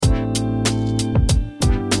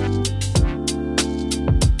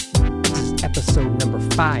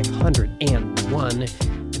501.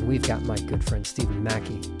 And we've got my good friend Stephen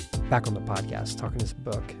Mackey back on the podcast talking his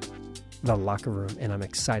book, The Locker Room. And I'm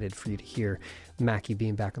excited for you to hear Mackey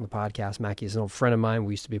being back on the podcast. Mackey is an old friend of mine.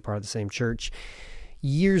 We used to be a part of the same church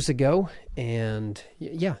years ago. And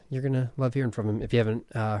yeah, you're going to love hearing from him if you haven't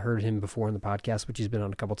heard him before on the podcast, which he's been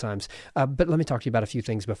on a couple times. But let me talk to you about a few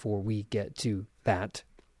things before we get to that.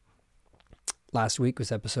 Last week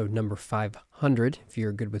was episode number 500. If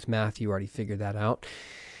you're good with math, you already figured that out.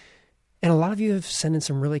 And a lot of you have sent in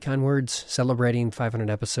some really kind words celebrating 500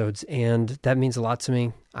 episodes, and that means a lot to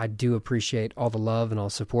me. I do appreciate all the love and all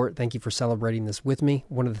the support. Thank you for celebrating this with me.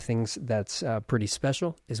 One of the things that's pretty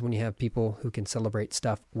special is when you have people who can celebrate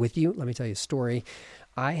stuff with you. Let me tell you a story.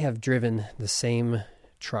 I have driven the same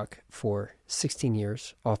truck for 16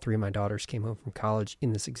 years. All three of my daughters came home from college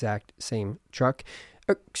in this exact same truck.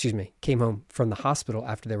 Came home from the hospital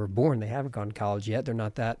after they were born. They haven't gone to college yet. They're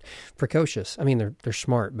not that precocious. I mean, they're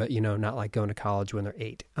smart, but, not like going to college when they're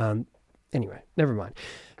 8. Anyway, never mind.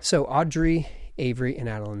 So Audrey, Avery, and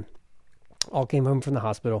Adeline all came home from the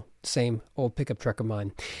hospital, same old pickup truck of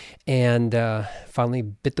mine, and finally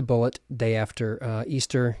bit the bullet day after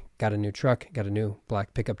Easter, got a new truck, got a new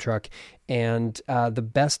black pickup truck, and the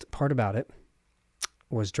best part about it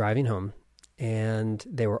was driving home, and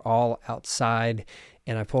they were all outside,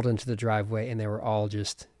 and I pulled into the driveway, and they were all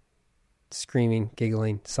just screaming,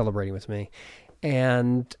 giggling, celebrating with me.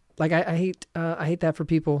 And like I hate that for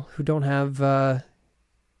people who don't have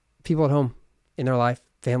people at home in their life,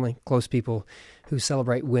 family, close people who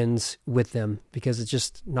celebrate wins with them, because it's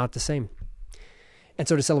just not the same. And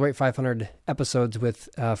so to celebrate 500 episodes with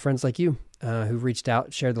friends like you who reached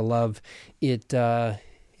out, shared the love, it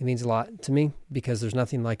means a lot to me, because there's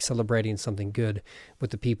nothing like celebrating something good with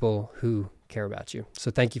the people who care about you.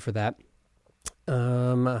 So thank you for that.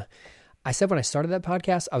 I said when I started that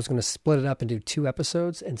podcast, I was going to split it up and do 2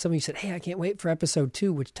 episodes. And some of you said, hey, I can't wait for episode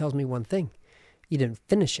 2, which tells me one thing. You didn't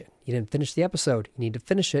finish it. You didn't finish the episode. You need to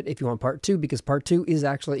finish it if you want part 2, because part 2 is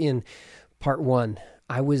actually in part 1.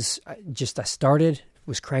 I started,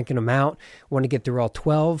 was cranking them out, wanted to get through all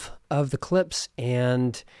 12 of the clips,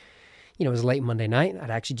 and it was late Monday night.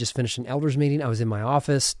 I'd actually just finished an elders meeting. I was in my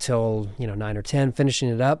office till 9 or 10, finishing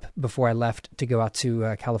it up before I left to go out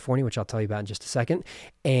to California, which I'll tell you about in just a second.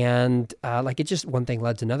 And one thing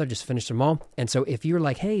led to another, just finished them all. And so if you're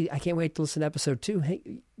like, hey, I can't wait to listen to episode 2,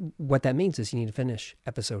 hey, what that means is you need to finish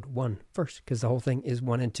episode 1 first, because the whole thing is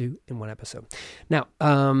 1 and 2 in one episode. Now,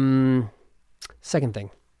 second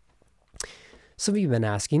thing. Some of you have been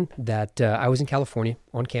asking that I was in California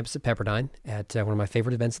on campus at Pepperdine at one of my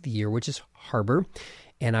favorite events of the year, which is Harbor.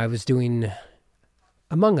 And I was doing,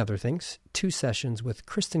 among other things, 2 sessions with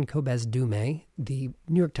Kristen Kobes-Dume, the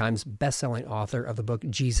New York Times bestselling author of the book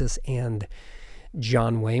Jesus and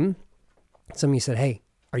John Wayne. Some of you said, hey,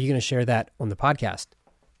 are you going to share that on the podcast?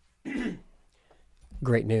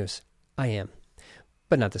 Great news. I am,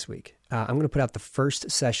 but not this week. I'm going to put out the first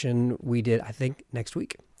session we did, I think, next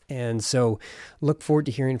week. And so look forward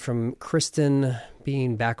to hearing from Kristen,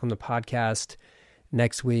 being back on the podcast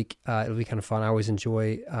next week. It'll be kind of fun. I always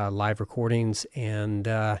enjoy live recordings. And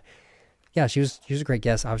she was a great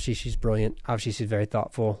guest. Obviously, she's brilliant. Obviously, she's very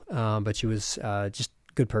thoughtful. But she was just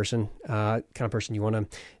a good person, kind of person you want to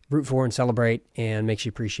root for and celebrate, and makes you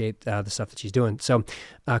appreciate the stuff that she's doing. So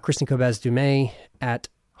Kristen Kobes-Dume at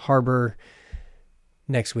Harbor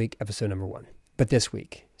next week, episode number 1. But this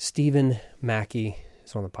week, Stephen Mackey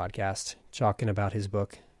on the podcast, talking about his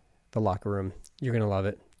book, The Locker Room. You're going to love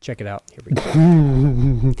it. Check it out. Here we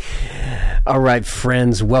go. All right,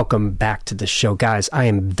 friends, welcome back to the show. Guys, I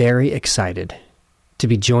am very excited to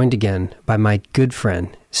be joined again by my good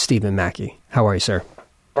friend, Stephen Mackey. How are you, sir?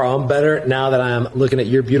 I'm better now that I'm looking at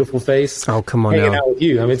your beautiful face. Oh, come on hanging now. out with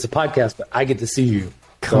you. I mean, it's a podcast, but I get to see you.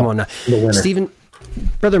 Come on now. Stephen,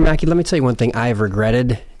 Brother Mackey, let me tell you one thing I have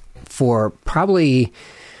regretted for probably,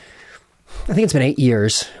 I think it's been 8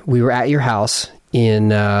 years. We were at your house in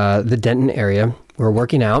the Denton area. We were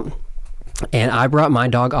working out, and I brought my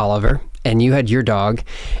dog Oliver, and you had your dog.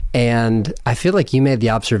 And I feel like you made the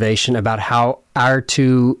observation about how our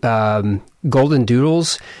 2 golden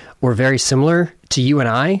doodles were very similar to you and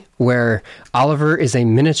I, where Oliver is a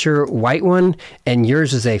miniature white one, and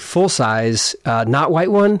yours is a full-size, not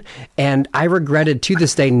white one. And I regretted to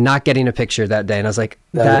this day not getting a picture that day. And I was like,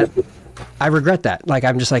 I regret that. Like,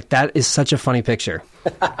 I'm just like, that is such a funny picture.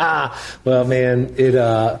 Well, man,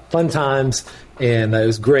 fun times, and it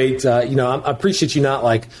was great. I appreciate you not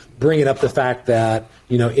like bringing up the fact that,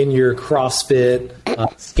 in your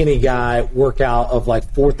CrossFit skinny guy workout of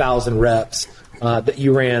like 4,000 reps, that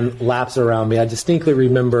you ran laps around me. I distinctly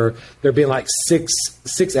remember there being like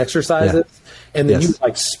six exercises. and then Yes. you would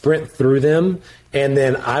like sprint through them, and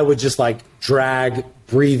then I would just like drag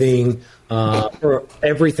breathing for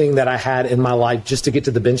everything that I had in my life just to get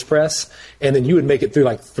to the bench press, and then you would make it through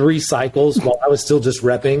like 3 cycles while I was still just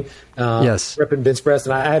repping bench press,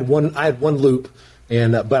 and I had one loop.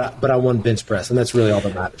 And but I won bench press, and that's really all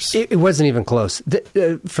that matters. It wasn't even close.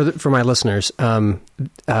 For my listeners,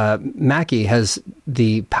 Mackie has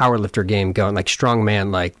the powerlifter game going, like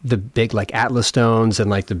strongman, like the big like Atlas stones and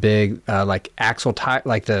like the big like axle tie,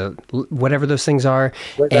 like the whatever those things are.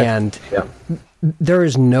 And there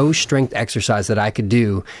is no strength exercise that I could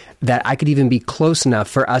do that I could even be close enough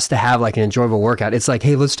for us to have like an enjoyable workout. It's like,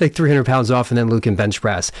 hey, let's take 300 pounds off and then Luke can bench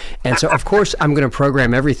press. And so of course I'm going to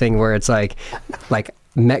program everything where it's like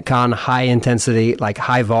Metcon, high intensity, like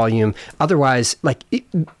high volume. Otherwise, like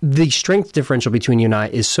the strength differential between you and I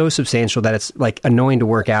is so substantial that it's like annoying to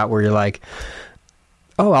work out where you're like,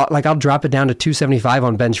 oh, I'll drop it down to 275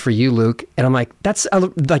 on bench for you, Luke. And I'm like, that's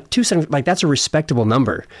like 270, like that's a respectable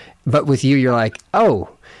number. But with you, you're like, oh,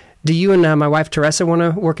 do you and my wife, Teresa, want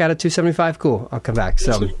to work out at 275? Cool. I'll come back.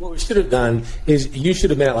 So what we should have done is you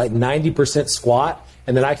should have been at like 90% squat,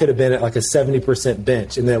 and then I could have been at like a 70%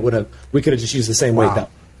 bench, and then we could have just used the same weight.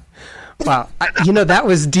 Wow. That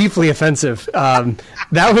was deeply offensive.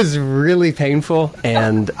 That was really painful.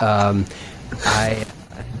 And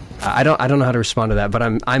I don't know how to respond to that, but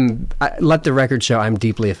I let the record show I'm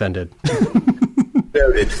deeply offended.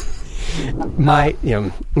 Noted.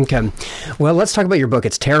 Okay. Well, let's talk about your book.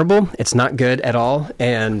 It's terrible. It's not good at all.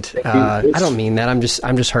 And I don't mean that. I'm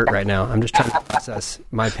just hurt right now. I'm just trying to process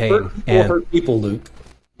my pain. Hurt people, Luke.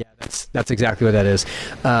 Yeah, that's exactly what that is.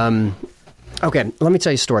 Okay. Let me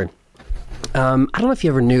tell you a story. I don't know if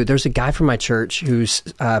you ever knew, there's a guy from my church who's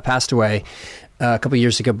passed away a couple of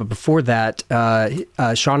years ago, but before that,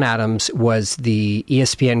 Sean Adams was the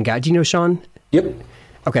ESPN guy. Do you know Sean? Yep.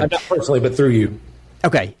 Okay. Not personally, but through you.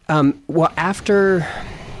 Okay. Well, after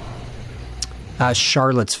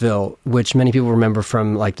Charlottesville, which many people remember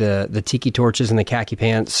from like the tiki torches and the khaki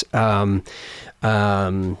pants,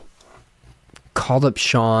 called up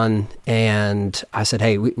Sean and I said,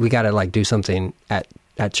 hey, we got to like do something at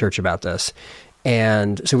church about this.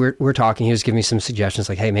 And so we're talking. He was giving me some suggestions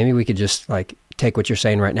like, hey, maybe we could just like take what you're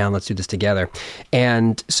saying right now and let's do this together.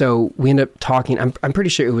 And so we ended up talking. I'm pretty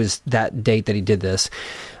sure it was that date that he did this.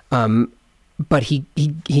 But he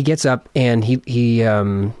gets up and he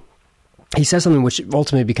says something which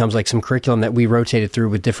ultimately becomes like some curriculum that we rotated through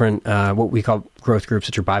with different what we call growth groups,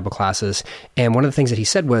 which are Bible classes. And one of the things that he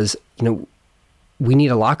said was, we need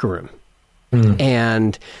a locker room.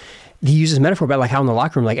 And he uses metaphor about like how in the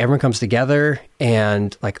locker room, like everyone comes together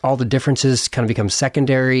and like all the differences kind of become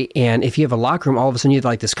secondary. And if you have a locker room, all of a sudden you have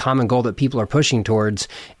like this common goal that people are pushing towards.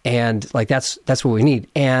 And like, that's what we need.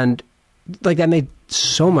 And like, that made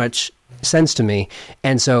so much sense to me.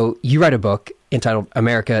 And so you write a book entitled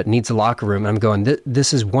America Needs a Locker Room. And I'm going,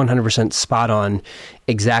 this is 100% spot on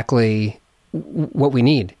exactly what we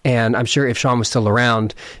need. And I'm sure if Sean was still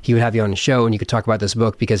around, he would have you on the show and you could talk about this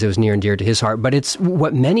book because it was near and dear to his heart. But it's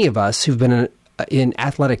what many of us who've been in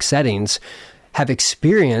athletic settings have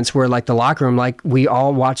experienced, where like the locker room, like we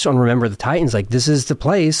all watched on Remember the Titans, like this is the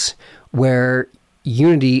place where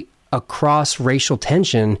unity across racial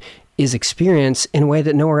tension is experienced in a way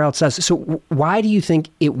that nowhere else does. So why do you think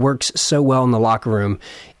it works so well in the locker room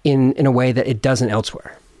in a way that it doesn't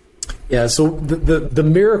elsewhere? Yeah, so the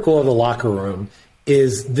miracle of the locker room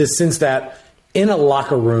is this sense that in a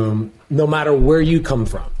locker room, no matter where you come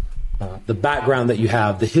from, the background that you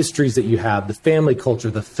have, the histories that you have, the family culture,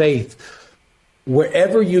 the faith,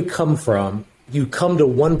 wherever you come from, you come to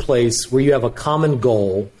one place where you have a common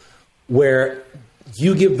goal, where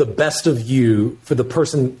you give the best of you for the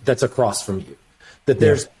person that's across from you. That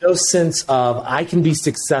there's no sense of, I can be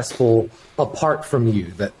successful apart from you.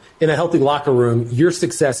 That in a healthy locker room, your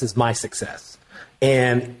success is my success.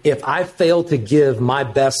 And if I fail to give my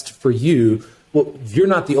best for you, well, you're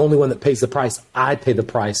not the only one that pays the price. I pay the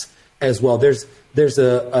price as well. There's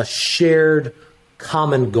a shared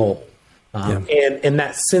common goal. And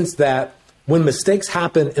that sense that when mistakes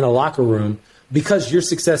happen in a locker room, because your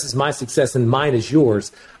success is my success and mine is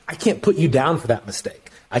yours, I can't put you down for that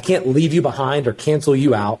mistake. I can't leave you behind or cancel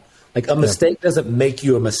you out. Like a mistake doesn't make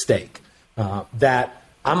you a mistake. That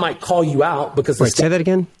I might call you out because... Wait, say that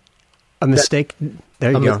again? A mistake?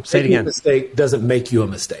 There you go. Say it again. A mistake doesn't make you a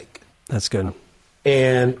mistake. That's good.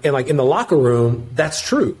 And like in the locker room, that's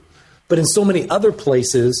true. But in so many other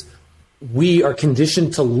places, we are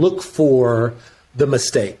conditioned to look for the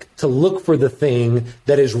mistake, to look for the thing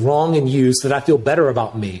that is wrong in you so that I feel better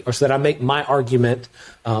about me, or so that I make my argument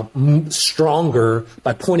stronger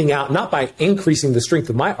by pointing out, not by increasing the strength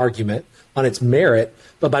of my argument on its merit,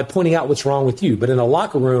 but by pointing out what's wrong with you. But in a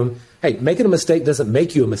locker room, hey, making a mistake doesn't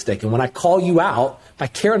make you a mistake. And when I call you out, if I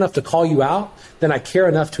care enough to call you out, then I care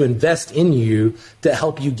enough to invest in you to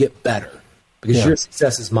help you get better, because your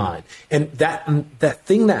success is mine. And that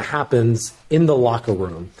thing that happens in the locker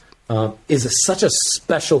room is such a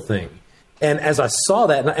special thing. And as I saw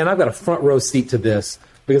that, and I've got a front row seat to this,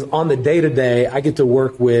 because on the day-to-day, I get to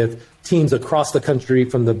work with teams across the country,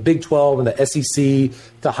 from the Big 12 and the SEC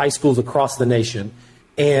to high schools across the nation.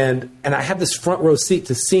 And I have this front row seat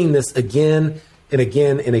to seeing this again and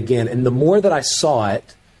again and again. And the more that I saw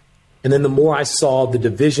it, and then the more I saw the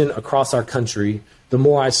division across our country, the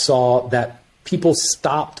more I saw that people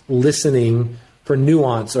stopped listening for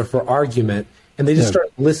nuance or for argument, and they just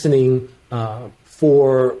started listening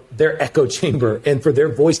for their echo chamber and for their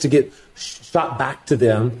voice to get shot back to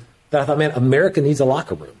them. That I thought, man, America needs a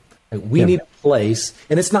locker room. Like, we need a place,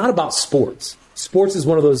 and it's not about sports. Sports is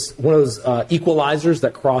one of those equalizers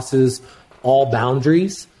that crosses all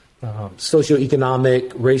boundaries,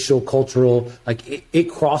 socioeconomic, racial, cultural. Like it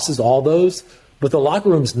crosses all those. But the locker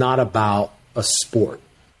room's not about a sport.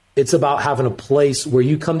 It's about having a place where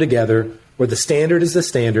you come together, where the standard is the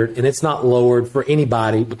standard, and it's not lowered for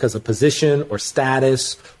anybody because of position or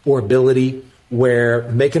status or ability, where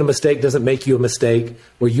making a mistake doesn't make you a mistake,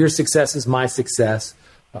 where your success is my success,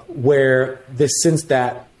 where this sense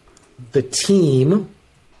that the team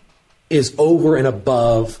is over and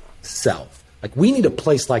above self. Like, we need a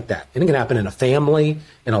place like that. And it can happen in a family,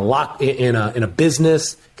 in a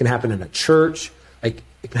business, it can happen in a church, like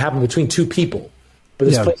it can happen between two people. But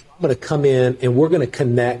this place, I'm going to come in and we're going to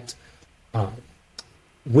connect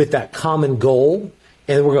with that common goal.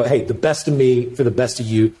 And we're going, hey, the best of me for the best of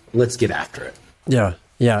you. Let's get after it. Yeah.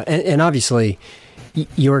 Yeah. And obviously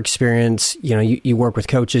your experience, you work with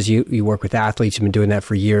coaches, you work with athletes. You've been doing that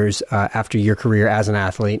for years after your career as an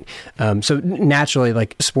athlete. So naturally,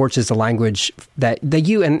 like, sports is the language that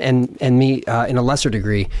you and me in a lesser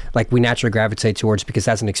degree, like, we naturally gravitate towards, because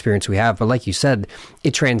that's an experience we have. But like you said,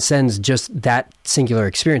 it transcends just that singular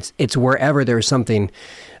experience. It's wherever there's something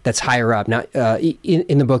that's higher up. Now,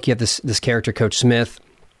 in the book, you have this character, Coach Smith.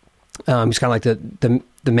 He's kind of like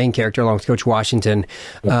the main character, along with Coach Washington.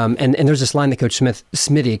 And there's this line that Coach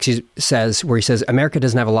Smitty says, where he says, America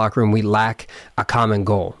doesn't have a locker room. We lack a common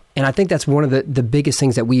goal. And I think that's one of the biggest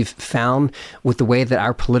things that we've found with the way that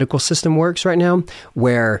our political system works right now,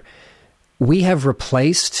 where we have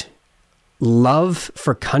replaced love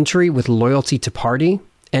for country with loyalty to party.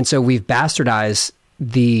 And so we've bastardized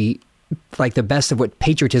the best of what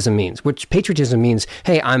patriotism means, which patriotism means,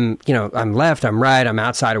 hey, I'm left, I'm right, I'm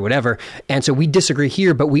outside, or whatever. And so we disagree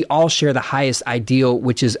here, but we all share the highest ideal,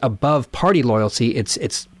 which is above party loyalty.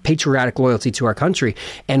 It's patriotic loyalty to our country.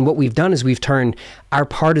 And what we've done is we've turned our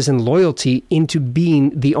partisan loyalty into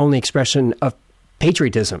being the only expression of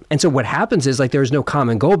patriotism. And so what happens is, like, there's no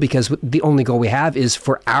common goal, because the only goal we have is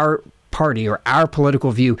for our party or our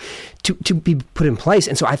political view to be put in place.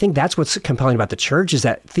 And so I think that's what's compelling about the church, is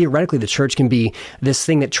that theoretically the church can be this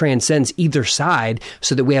thing that transcends either side,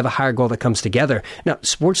 so that we have a higher goal that comes together. Now,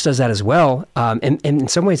 sports does that as well. And in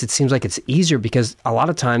some ways it seems like it's easier, because a lot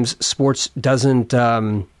of times sports doesn't,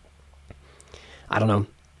 I don't know.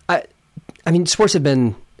 I mean, sports have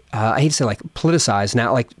been, I hate to say, like, politicized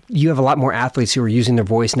now. Like, you have a lot more athletes who are using their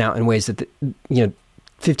voice now in ways that,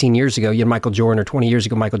 15 years ago, you had Michael Jordan, or 20 years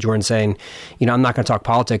ago, Michael Jordan saying, I'm not going to talk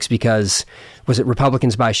politics because, was it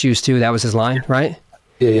Republicans buy shoes too? That was his line, right?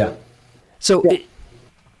 Yeah. So, but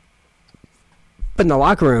in the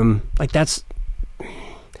locker room, like, that's,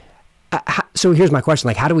 so here's my question.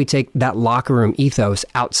 Like, how do we take that locker room ethos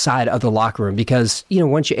outside of the locker room? Because,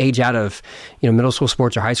 once you age out of, middle school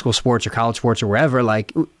sports or high school sports or college sports or wherever,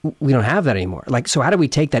 like, we don't have that anymore. Like, so how do we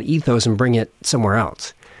take that ethos and bring it somewhere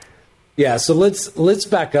else? Yeah, so let's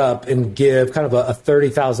back up and give kind of a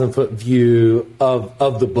 30,000 foot view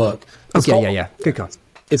of the book. Yeah. Good call.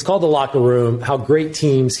 It's called The Locker Room: How Great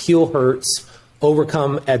Teams Heal Hurts,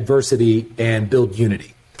 Overcome Adversity, and Build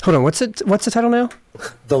Unity. Hold on, what's the title now?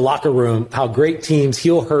 The Locker Room: How Great Teams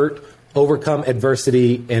Heal Hurt, Overcome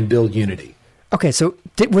Adversity, and Build Unity. Okay, so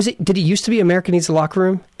did it used to be America Needs a Locker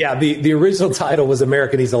Room? Yeah, the original title was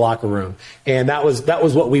America Needs a Locker Room, and that was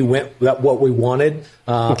what we wanted.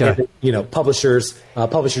 Okay. And, publishers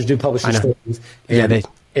do publisher stories,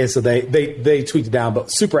 and so they tweaked it down. But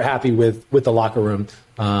super happy with the Locker Room,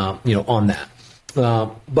 on that.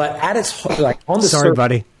 But at its like on the sorry,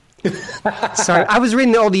 buddy. Sorry, I was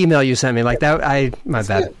reading the old email you sent me like that. My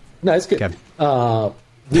bad. No, it's good. Okay.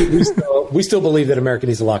 We still believe that America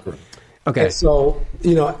needs a locker room. Okay. And so,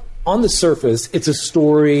 on the surface, it's a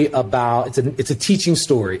story about, it's a teaching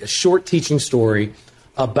story, a short teaching story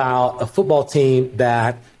about a football team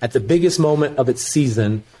that at the biggest moment of its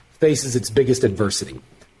season faces its biggest adversity.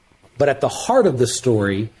 But at the heart of the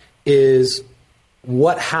story is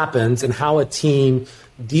what happens and how a team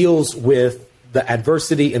deals with the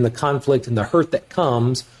adversity and the conflict and the hurt that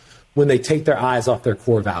comes when they take their eyes off their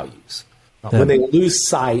core values, when they lose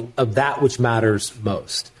sight of that which matters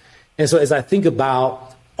most. And so as I think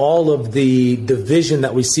about all of the division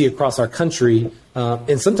that we see across our country,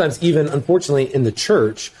 and sometimes even, unfortunately, in the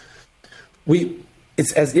church,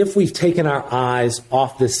 it's as if we've taken our eyes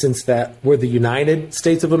off this sense that we're the United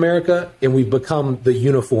States of America and we've become the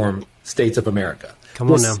uniform states of America.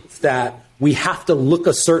 Come on now. That we have to look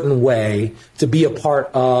a certain way to be a part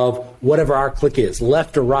of whatever our clique is,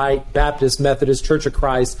 left or right, Baptist, Methodist, Church of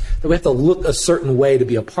Christ, that we have to look a certain way to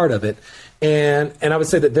be a part of it. And I would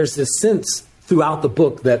say that there's this sense throughout the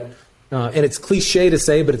book that, and it's cliche to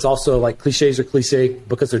say, but it's also like cliches are cliche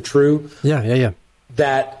because they're true. Yeah.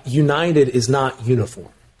 That united is not uniform.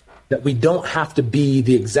 That we don't have to be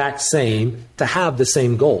the exact same to have the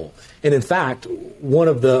same goal. And in fact, one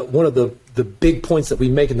of the big points that we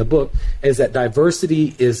make in the book is that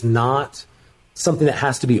diversity is not something that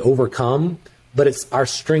has to be overcome, but it's our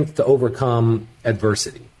strength to overcome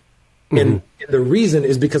adversity. Mm-hmm. And the reason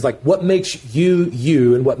is because like what makes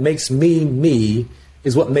you and what makes me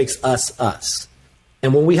is what makes us.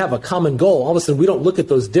 And when we have a common goal, all of a sudden we don't look at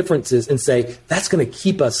those differences and say, that's going to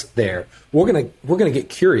keep us there. We're going to get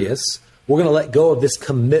curious. We're going to let go of this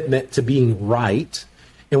commitment to being right.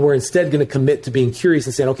 And we're instead going to commit to being curious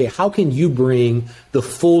and saying, okay, how can you bring the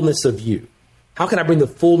fullness of you? How can I bring the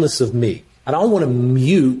fullness of me? I don't want to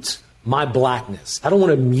mute my blackness. I don't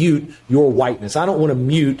want to mute your whiteness. I don't want to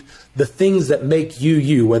mute the things that make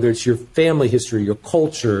you, whether it's your family history, your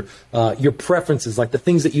culture, your preferences, like the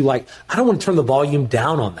things that you like. I don't want to turn the volume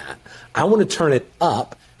down on that. I want to turn it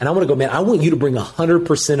up, and I want to go, man, I want you to bring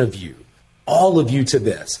 100% of you, all of you to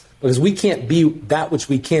this, because we can't be that which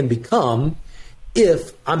we can become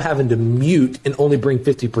if I'm having to mute and only bring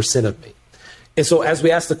 50% of me. And so as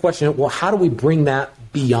we ask the question, well, how do we bring that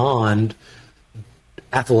beyond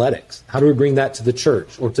athletics? How do we bring that to the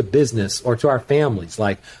church or to business or to our families?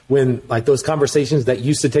 Like when, like those conversations that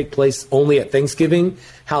used to take place only at Thanksgiving,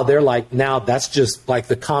 how they're like, now that's just like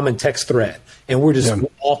the common text thread. And we're just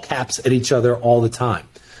all caps at each other all the time.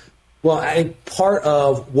 Well, I think part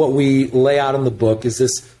of what we lay out in the book is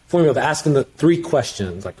this formula of asking the three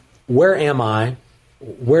questions, like, where am I?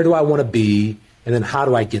 Where do I want to be? And then how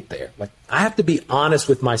do I get there? Like, I have to be honest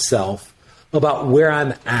with myself about where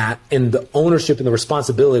I'm at and the ownership and the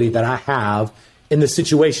responsibility that I have in the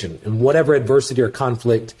situation and whatever adversity or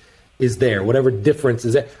conflict is there, whatever difference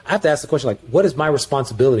is there. I have to ask the question, like, what is my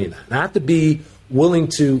responsibility in that? And I have to be willing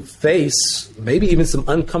to face maybe even some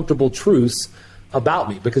uncomfortable truths about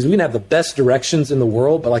me, because we can have the best directions in the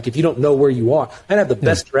world, but like if you don't know where you are, I can have the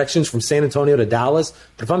best directions from San Antonio to Dallas,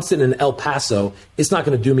 but if I'm sitting in El Paso, it's not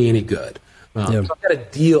going to do me any good. So I've got to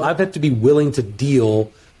deal. I've had to be willing to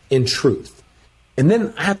deal in truth, and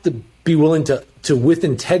then I have to be willing to with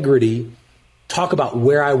integrity talk about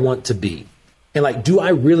where I want to be, and like, do I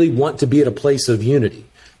really want to be at a place of unity?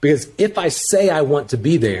 Because if I say I want to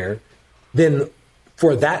be there, then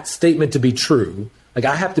for that statement to be true, like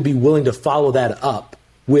I have to be willing to follow that up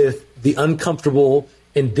with the uncomfortable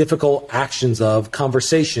and difficult actions of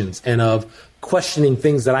conversations and of questioning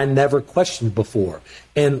things that I never questioned before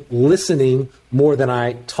and listening more than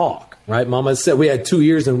I talk, right? Mama said we had 2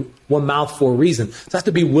 ears and one mouth for a reason. So I have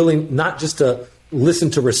to be willing not just to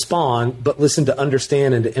listen to respond, but listen to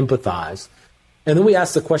understand and to empathize. And then we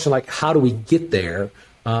ask the question, like, how do we get there?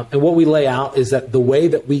 And what we lay out is that the way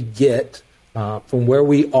that we get from where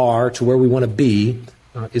we are to where we want to be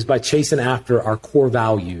is by chasing after our core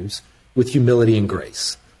values with humility and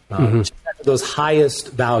grace. Those highest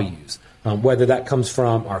values, whether that comes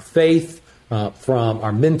from our faith, from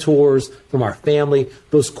our mentors, from our family,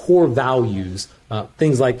 those core values,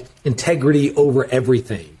 things like integrity over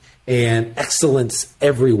everything and excellence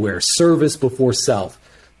everywhere, service before self.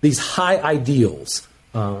 These high ideals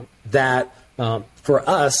that for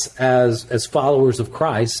us as followers of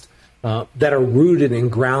Christ, that are rooted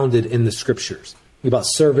and grounded in the scriptures. About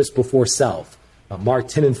service before self. Mark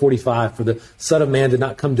 10:45, for the Son of Man did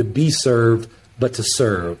not come to be served, but to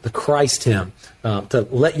serve. The Christ hymn, to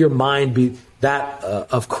let your mind be that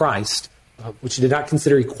of Christ, which did not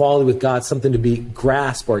consider equality with God something to be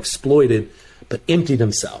grasped or exploited, but emptied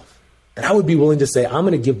himself. And I would be willing to say, I'm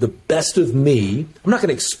going to give the best of me. I'm not going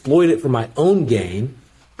to exploit it for my own gain,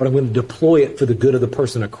 but but I'm going to deploy it for the good of the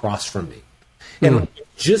person across from me. And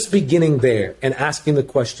just beginning there and asking the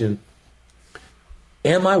question,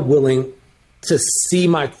 am I willing to see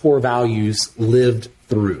my core values lived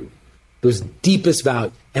through? Those deepest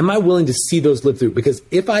values. Am I willing to see those lived through? Because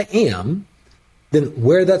if I am, then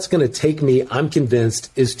where that's going to take me, I'm convinced,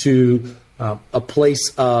 is to a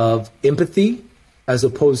place of empathy as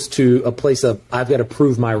opposed to a place of I've got to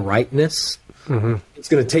prove my rightness. It's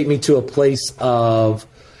going to take me to a place of,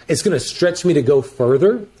 it's going to stretch me to go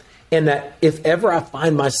further. And that if ever I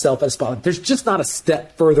find myself at a spot, there's just not a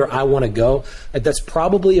step further I want to go, that's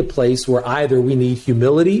probably a place where either we need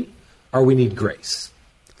humility or we need grace.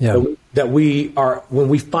 Yeah. That we are, when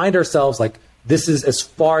we find ourselves like, this is as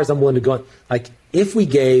far as I'm willing to go, like if we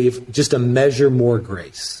gave just a measure more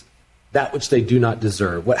grace, that which they do not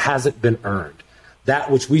deserve, what hasn't been earned,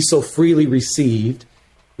 that which we so freely received,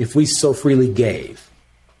 if we so freely gave,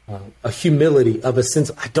 a humility of a sense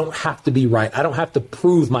of, I don't have to be right. I don't have to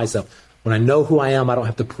prove myself. When I know who I am, I don't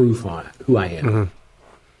have to prove who I am.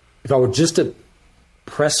 If I were just to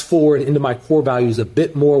press forward into my core values a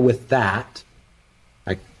bit more with that,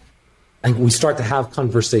 and we start to have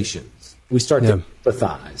conversations. We start to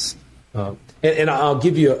empathize. And I'll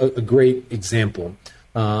give you a great example.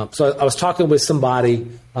 So I was talking with somebody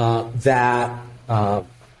that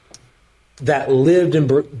lived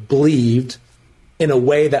and believed in a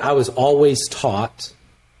way that I was always taught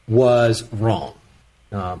was wrong.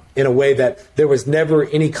 In a way that there was never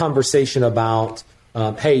any conversation about,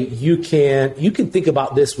 hey, you can think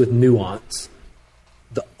about this with nuance.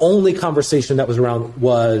 The only conversation that was around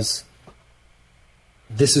was,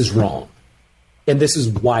 this is wrong, and this is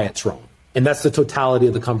why it's wrong. And that's the totality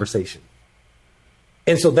of the conversation.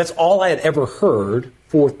 And so that's all I had ever heard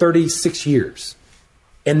for 36 years.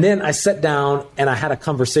 And then I sat down and I had a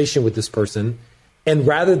conversation with this person. And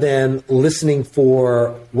rather than listening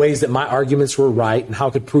for ways that my arguments were right and how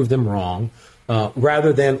I could prove them wrong,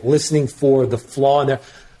 rather than listening for the flaw in there,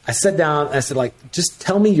 I sat down and I said, like, just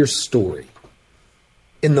tell me your story.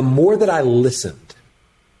 And the more that I listened,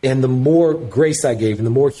 and the more grace I gave, and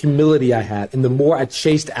the more humility I had, and the more I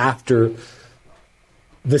chased after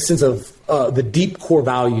the sense of the deep core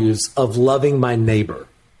values of loving my neighbor,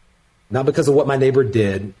 not because of what my neighbor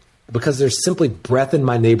did, because there's simply breath in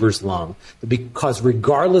my neighbor's lung, because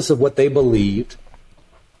regardless of what they believed,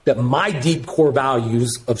 that my deep core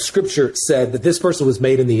values of Scripture said that this person was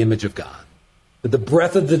made in the image of God, that the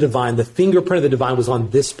breath of the divine, the fingerprint of the divine was on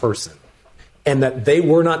this person, and that they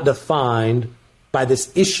were not defined by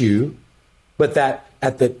this issue, but that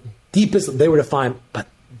at the deepest they were defined, but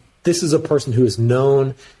this is a person who is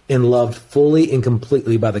known and loved fully and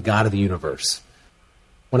completely by the God of the universe.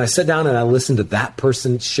 When I sat down and I listened to that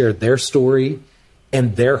person share their story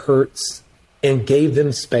and their hurts and gave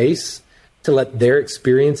them space to let their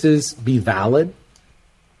experiences be valid,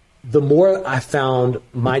 the more I found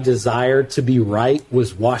my desire to be right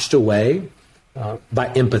was washed away by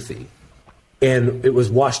empathy. And it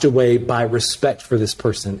was washed away by respect for this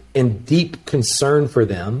person and deep concern for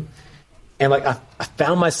them. And like I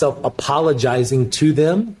found myself apologizing to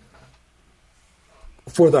them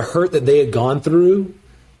for the hurt that they had gone through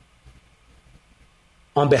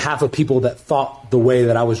on behalf of people that thought the way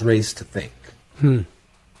that I was raised to think. And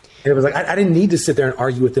it was like, I didn't need to sit there and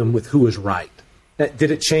argue with them with who was right.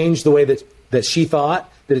 Did it change the way that she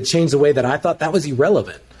thought? Did it change the way that I thought? That was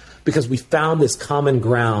irrelevant, because we found this common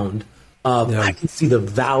ground of, I can see the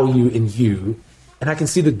value in you, and I can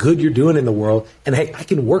see the good you're doing in the world, and hey, I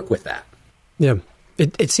can work with that. Yeah.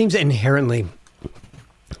 It seems inherently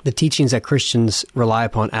the teachings that Christians rely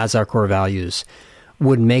upon as our core values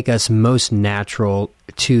would make us most natural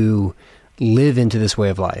to live into this way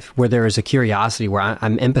of life, where there is a curiosity, where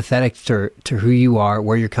I'm empathetic to who you are,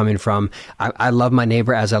 where you're coming from. I love my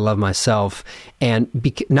neighbor as I love myself, and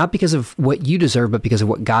not because of what you deserve, but because of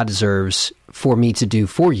what God deserves for me to do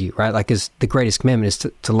for you, right? Like, as the greatest commandment is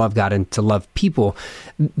to love God and to love people.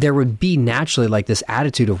 There would be naturally like this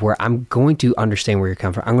attitude of where I'm going to understand where you're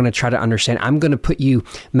coming from. I'm going to try to understand. I'm going to put you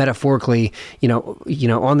metaphorically,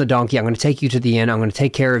 on the donkey. I'm going to take you to the end. I'm going to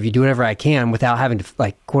take care of you, do whatever I can without having to,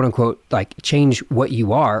 like, quote unquote, like, change what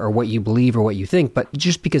you are or what you believe or what you think, but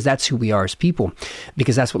just because that's who we are as people,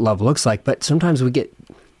 because that's what love looks like. But sometimes we get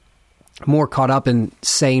more caught up in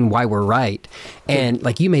saying why we're right. And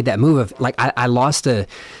like you made that move of like, I lost the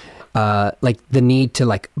need to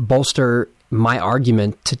like bolster my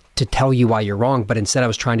argument to tell you why you're wrong. But instead I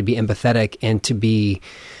was trying to be empathetic and to be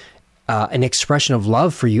an expression of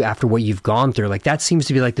love for you after what you've gone through. Like that seems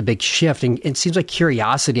to be like the big shift. And it seems like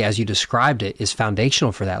curiosity, as you described it, is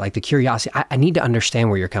foundational for that. Like the curiosity, I need to understand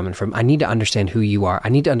where you're coming from. I need to understand who you are. I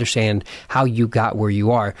need to understand how you got where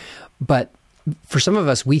you are. But for some of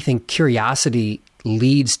us, we think curiosity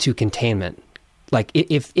leads to containment. Like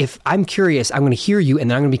if I'm curious, I'm going to hear you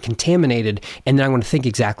and then I'm going to be contaminated and then I'm going to think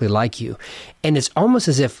exactly like you. And it's almost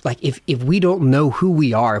as if like if we don't know who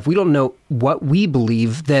we are, if we don't know what we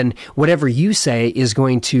believe, then whatever you say is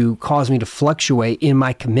going to cause me to fluctuate in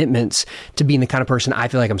my commitments to being the kind of person I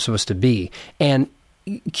feel like I'm supposed to be. And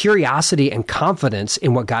curiosity and confidence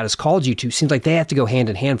in what God has called you to seems like they have to go hand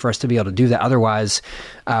in hand for us to be able to do that. Otherwise,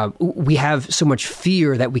 we have so much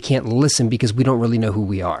fear that we can't listen because we don't really know who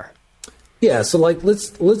we are. Yeah, so like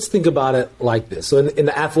let's think about it like this. So in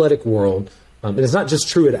the athletic world, and it's not just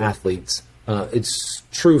true at athletes, it's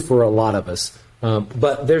true for a lot of us.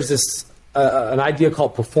 But there's this an idea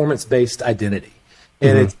called performance-based identity,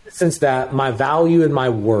 and it's in the sense that my value and my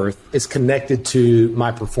worth is connected to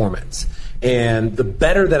my performance. And the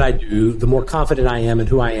better that I do, the more confident I am in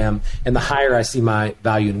who I am, and the higher I see my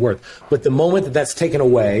value and worth. But the moment that that's taken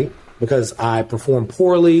away, because I perform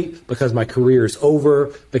poorly, because my career is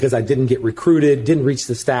over, because I didn't get recruited, didn't reach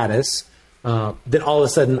the status, then all of a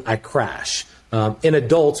sudden I crash. In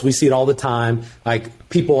adults, we see it all the time, like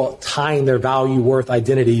people tying their value, worth,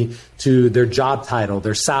 identity to their job title,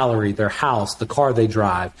 their salary, their house, the car they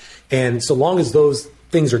drive. And so long as those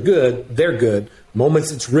things are good, they're good.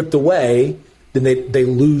 Moments it's ripped away, then they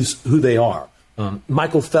lose who they are.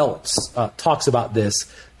 Michael Phelps talks about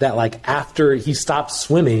this, that like after he stopped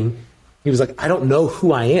swimming, he was like, I don't know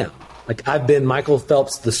who I am. Like I've been Michael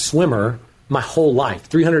Phelps, the swimmer, my whole life.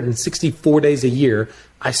 364 days a year,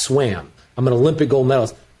 I swam. I'm an Olympic gold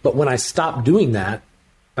medalist. But when I stopped doing that,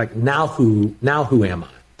 like now who am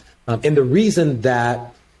I? And the reason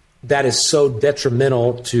that is so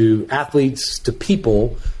detrimental to athletes, to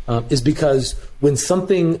people, is because when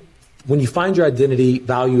you find your identity,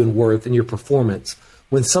 value, and worth in your performance,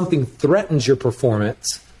 when something threatens your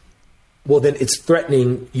performance, well, then it's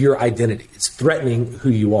threatening your identity. It's threatening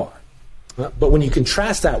who you are. But when you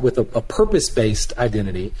contrast that with a purpose-based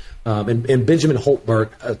identity, and Benjamin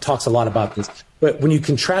Holtberg talks a lot about this, but when you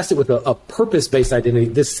contrast it with a purpose-based identity,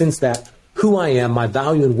 this sense that who I am, my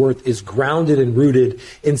value and worth is grounded and rooted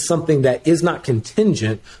in something that is not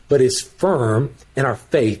contingent, but is firm in our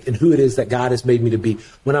faith in who it is that God has made me to be.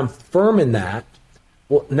 When I'm firm in that,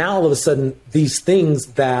 well, now all of a sudden, these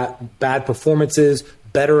things that bad performances,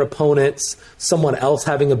 better opponents, someone else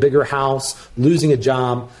having a bigger house, losing a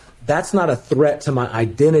job, that's not a threat to my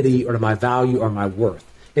identity or to my value or my worth.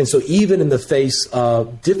 And so even in the face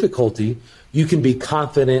of difficulty, you can be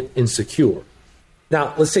confident and secure.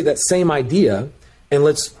 Now, let's take that same idea and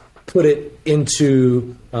let's put it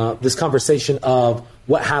into this conversation of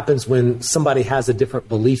what happens when somebody has a different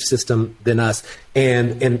belief system than us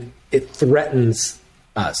and it threatens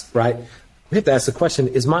us, right? We have to ask the question,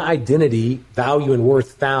 is my identity, value, and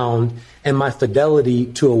worth found in my fidelity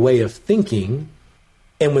to a way of thinking?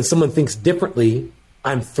 And when someone thinks differently,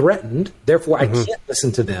 I'm threatened, therefore I can't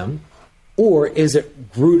listen to them. Or is it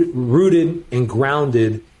rooted and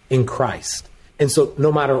grounded in Christ? And so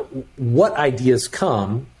no matter what ideas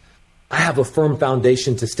come, I have a firm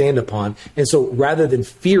foundation to stand upon. And so rather than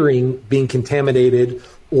fearing being contaminated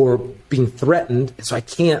or being threatened, so I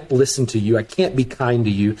can't listen to you, I can't be kind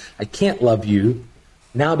to you, I can't love you,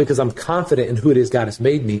 now because I'm confident in who it is God has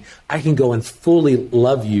made me, I can go and fully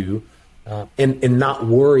love you and not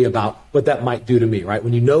worry about what that might do to me, right?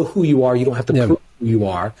 When you know who you are, you don't have to prove who you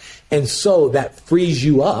are. And so that frees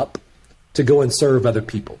you up to go and serve other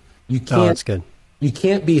people. You can't, that's good. You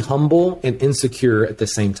can't be humble and insecure at the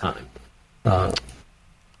same time.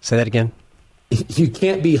 Say that again. You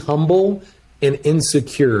can't be humble and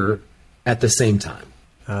insecure at the same time.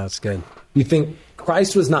 That's good. You think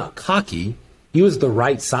Christ was not cocky. He was the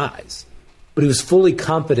right size, but he was fully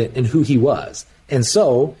confident in who he was. And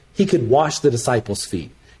so he could wash the disciples'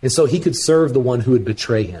 feet. And so he could serve the one who would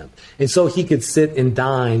betray him. And so he could sit and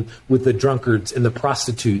dine with the drunkards and the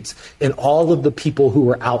prostitutes and all of the people who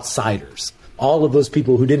were outsiders, all of those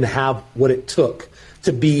people who didn't have what it took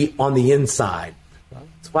to be on the inside.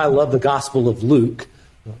 That's why I love the Gospel of Luke,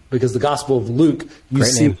 because the Gospel of Luke,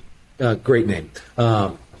 great name.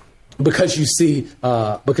 Because you see,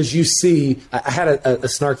 I had a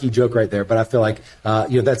snarky joke right there, but I feel like,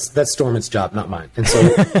 that's Storman's job, not mine.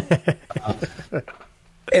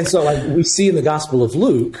 And so, like we see in the Gospel of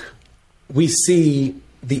Luke, we see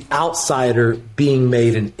the outsider being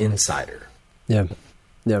made an insider. Yeah.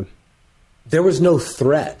 There was no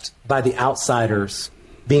threat by the outsiders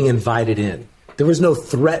being invited in. There was no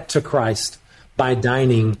threat to Christ by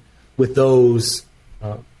dining with those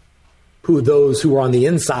who were on the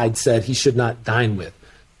inside said he should not dine with,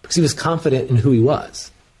 because he was confident in who he was.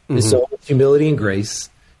 Mm-hmm. And so with humility and grace,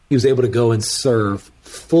 he was able to go and serve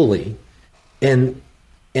fully. And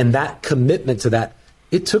that commitment to that,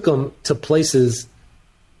 it took him to places,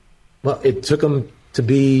 it took him to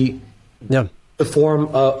be the form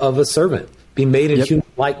of a servant, be made in human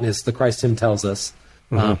likeness, the Christ hymn tells us,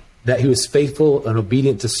 that he was faithful and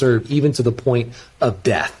obedient to serve, even to the point of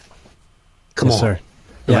death. Come on. Sir.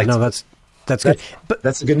 Yeah, no, that's good. But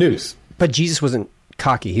that's the good news. But Jesus wasn't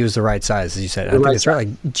cocky. He was the right size, as you said. I think that's right.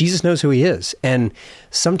 Like, Jesus knows who he is. And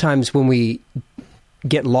sometimes when we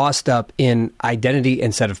get lost up in identity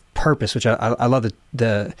instead of purpose, which I love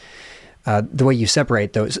the way you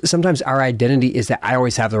separate those. Sometimes our identity is that I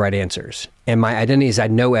always have the right answers, and my identity is I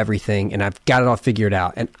know everything, and I've got it all figured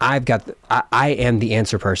out, and I am the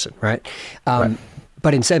answer person, right?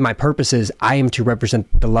 But instead, my purpose is I am to represent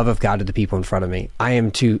the love of God to the people in front of me. I am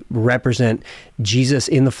to represent Jesus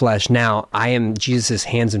in the flesh. Now, I am Jesus'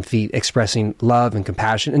 hands and feet expressing love and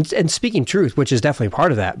compassion and speaking truth, which is definitely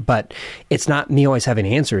part of that. But it's not me always having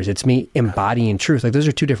answers. It's me embodying truth. Like, those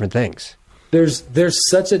are two different things. There's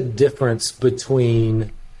such a difference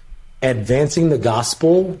between advancing the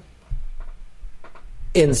gospel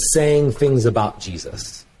and saying things about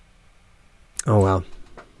Jesus. Oh, wow.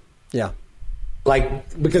 Yeah.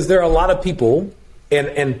 Like, because there are a lot of people,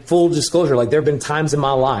 and full disclosure, like, there have been times in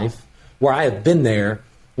my life where I have been there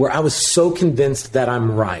where I was so convinced that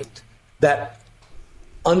I'm right, that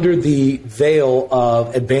under the veil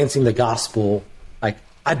of advancing the gospel, like,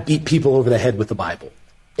 I beat people over the head with the Bible.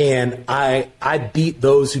 And I beat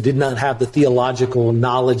those who did not have the theological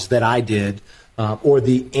knowledge that I did, or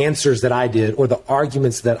the answers that I did, or the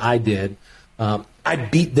arguments that I did. I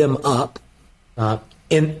beat them up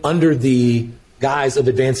under the guise of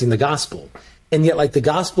advancing the gospel. And yet, like, the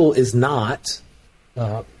gospel is not,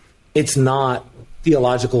 it's not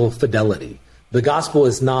theological fidelity. The gospel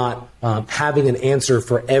is not having an answer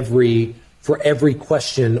for every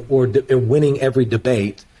question or winning every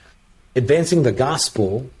debate. Advancing the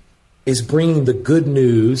gospel is bringing the good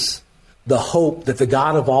news, the hope that the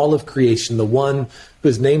God of all of creation, the one who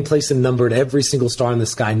is named, placed, and numbered every single star in the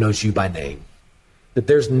sky, knows you by name. That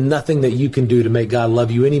there's nothing that you can do to make God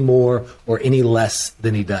love you any more or any less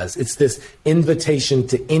than he does. It's this invitation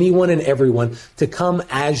to anyone and everyone to come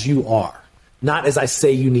as you are, not as I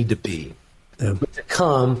say you need to be, but to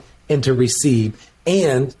come and to receive,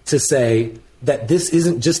 and to say that this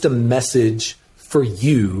isn't just a message for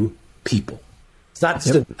you people. It's not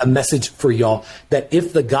just a message for y'all, that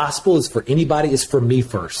if the gospel is for anybody, it's for me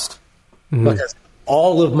first. Because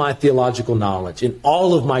all of my theological knowledge and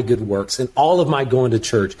all of my good works and all of my going to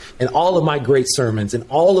church and all of my great sermons and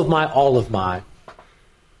all of my,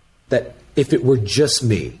 that if it were just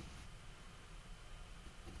me,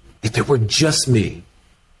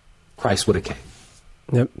 Christ would have came.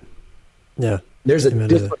 Yep. Yeah. There's a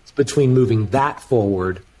difference between moving that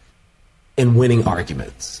forward and winning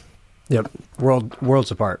arguments. Yep.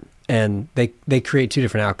 Worlds apart. And they create two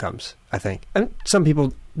different outcomes, I think. And some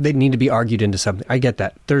people, they need to be argued into something. I get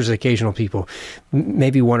that. There's occasional people,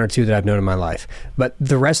 maybe one or two that I've known in my life. But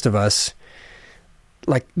the rest of us,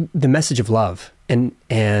 like, the message of love,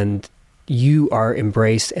 and you are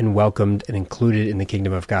embraced and welcomed and included in the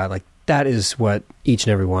kingdom of God. Like, that is what each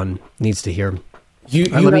and every one needs to hear. You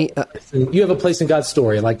have a place in God's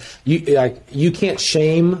story. Like, you can't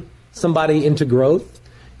shame somebody into growth.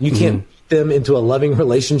 You can't beat them into a loving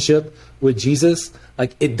relationship with Jesus.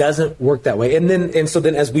 Like, it doesn't work that way. And so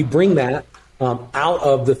then as we bring that out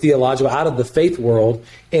of the theological, out of the faith world,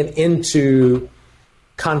 and into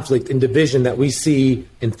conflict and division that we see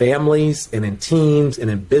in families and in teams and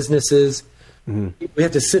in businesses, we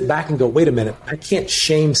have to sit back and go, wait a minute, I can't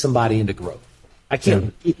shame somebody into growth. I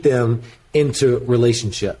can't beat them into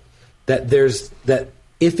relationship. That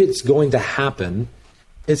if it's going to happen,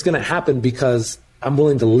 it's going to happen because I'm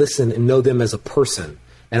willing to listen and know them as a person,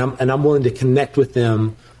 and I'm willing to connect with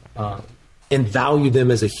them and value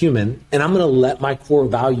them as a human, and I'm going to let my core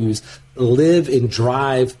values live and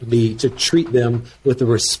drive me to treat them with the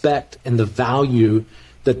respect and the value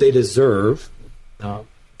that they deserve,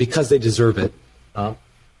 because they deserve it,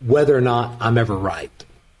 whether or not I'm ever right.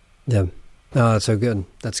 Yeah. Oh, that's so good.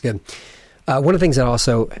 That's good. One of the things that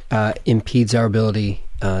also impedes our ability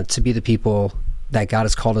to be the people that God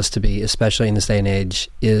has called us to be, especially in this day and age,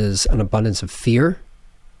 is an abundance of fear.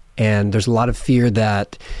 And there's a lot of fear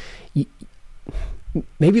that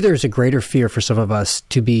maybe there's a greater fear for some of us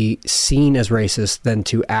to be seen as racist than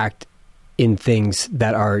to act in things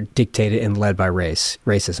that are dictated and led by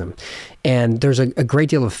racism. And there's a great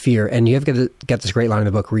deal of fear. And you have got this great line in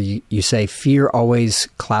the book where you say, fear always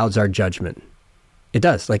clouds our judgment. It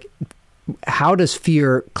does. Like, how does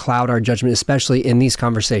fear cloud our judgment, especially in these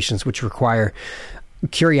conversations, which require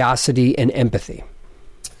curiosity and empathy?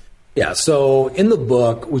 Yeah. So in the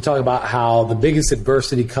book, we talk about how the biggest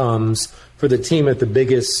adversity comes for the team at the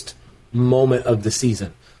biggest moment of the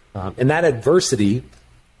season. And that adversity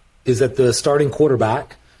is that the starting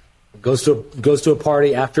quarterback goes to a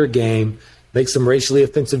party after a game, makes some racially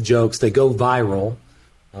offensive jokes, they go viral,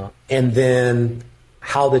 and then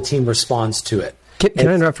how the team responds to it. Can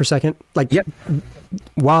I interrupt for a second? Like, yep.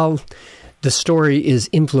 While the story is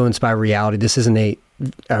influenced by reality, this isn't a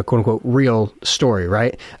quote unquote real story,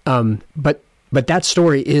 right? But that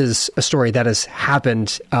story is a story that has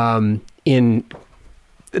happened in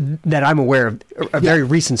that I'm aware of, a very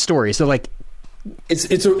recent story. So like,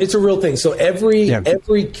 it's a real thing. So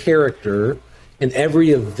every character and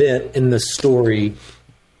every event in the story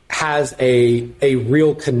has a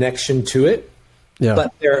real connection to it. Yeah.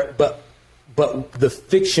 But the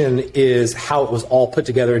fiction is how it was all put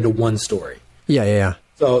together into one story. Yeah.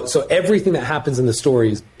 So everything that happens in the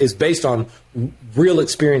stories is based on real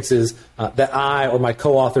experiences that I or my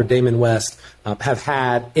co-author Damon West have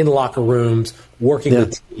had in locker rooms, working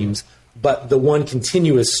with teams. But the one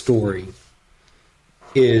continuous story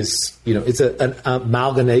is, it's an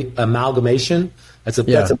amalgamation.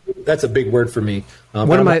 That's a big word for me.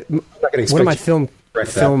 One of my film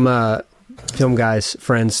guys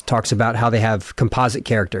friends talks about how they have composite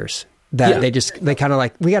characters that they kind of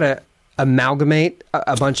like, we got to amalgamate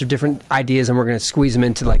a bunch of different ideas and we're going to squeeze them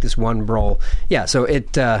into like this one role. Yeah. So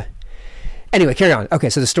anyway, carry on. Okay.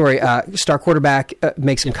 So the story, star quarterback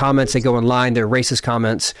makes some comments. They go online. They're racist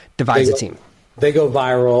comments, divides the team. They go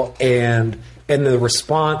viral, and the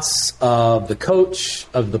response of the coach,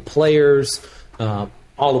 of the players,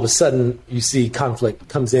 all of a sudden you see conflict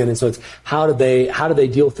comes in. And so it's how do they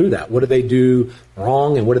deal through that? What do they do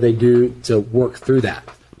wrong? And what do they do to work through that?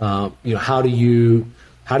 How do you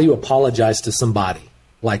apologize to somebody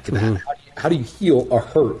like that? Mm-hmm. How do you heal a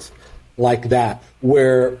hurt like that?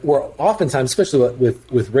 Where oftentimes, especially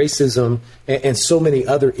with racism and so many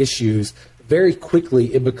other issues, very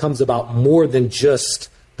quickly it becomes about more than just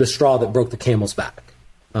the straw that broke the camel's back.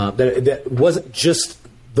 That wasn't just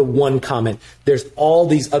the one comment. There's all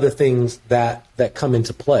these other things that come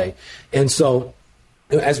into play. And so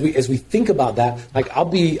as we think about that, like I'll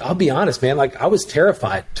be honest, man, like I was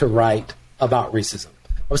terrified to write about racism.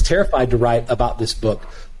 I was terrified to write about this book.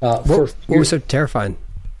 What was so terrifying?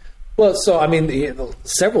 Well, so I mean,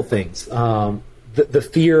 several things. The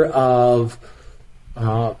fear of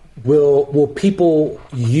will people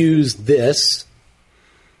use this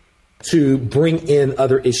to bring in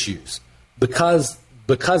other issues because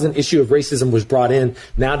an issue of racism was brought in.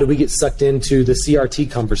 Now, do we get sucked into the CRT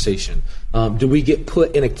conversation? Do we get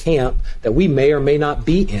put in a camp that we may or may not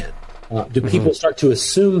be in? Do people start to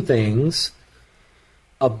assume things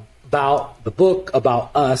about the book,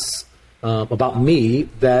 about us, about me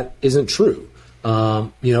that isn't true?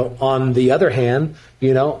 On the other hand,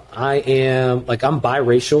 I'm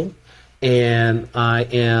biracial and I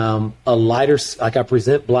am I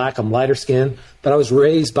present black, I'm lighter skinned, but I was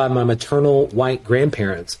raised by my maternal white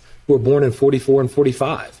grandparents who were born in 44 and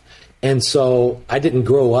 45. And so I didn't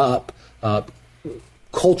grow up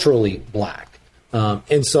culturally black.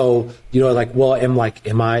 And so, am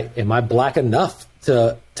I black enough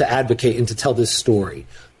to advocate and to tell this story,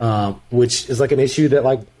 which is like an issue that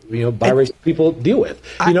biracial people deal with.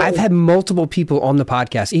 I've had multiple people on the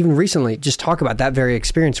podcast, even recently, just talk about that very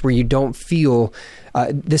experience where you don't feel,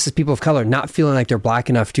 this is people of color, not feeling like they're black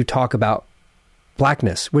enough to talk about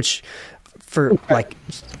blackness, which for like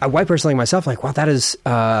a white person like myself, like, wow, that is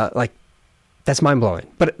that's mind blowing.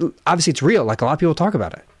 But obviously it's real. Like a lot of people talk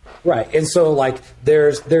about it. Right. And so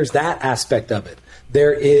there's that aspect of it.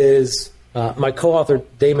 There is, my co-author,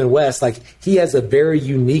 Damon West, he has a very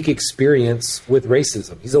unique experience with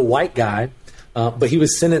racism. He's a white guy, but he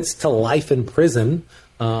was sentenced to life in prison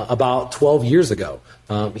about 12 years ago.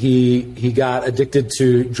 He got addicted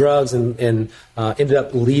to drugs and ended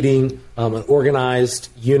up leading an organized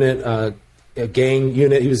unit, a gang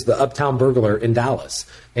unit. He was the Uptown Burglar in Dallas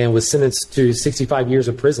and was sentenced to 65 years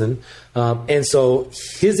of prison. And so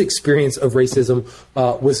his experience of racism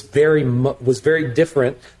was very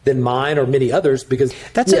different than mine or many others because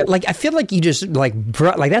that's it. Like I feel like you just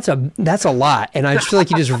that's a lot, and I just feel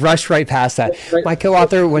like you just rushed right past that. Right. My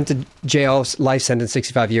co-author went to jail, life sentence,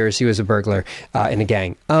 65 years. He was a burglar in a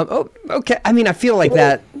gang. Okay. I mean, I feel like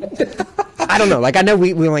that. I don't know. Like, I know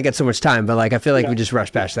we only get so much time, but like, I feel like we just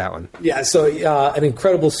rushed past that one. Yeah. So an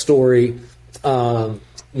incredible story. He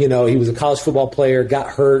was a college football player, got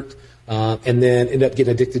hurt, and then ended up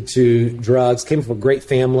getting addicted to drugs. Came from a great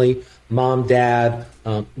family, mom, dad,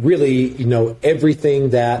 really, everything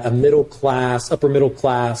that a upper middle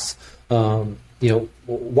class,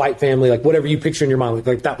 white family, like whatever you picture in your mind,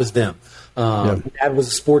 like that was them. Dad was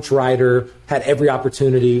a sports writer, had every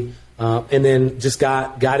opportunity, and then just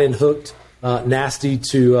got in hooked, nasty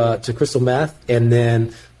to crystal meth, and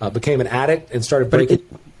then became an addict and started breaking.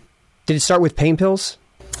 Did it start with pain pills?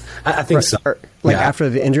 I think so. After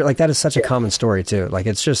the injury, like that is such a common story too. Like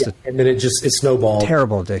it's just and then it snowballed.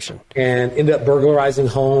 Terrible addiction. And ended up burglarizing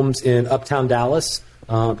homes in uptown Dallas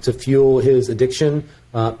to fuel his addiction.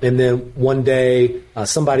 And then one day,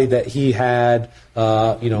 somebody that he had,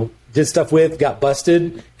 did stuff with, got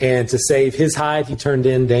busted. And to save his hide, he turned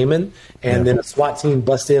in Damon. And then a SWAT team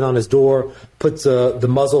busted in on his door, puts the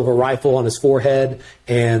muzzle of a rifle on his forehead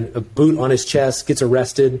and a boot on his chest, gets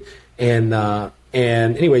arrested.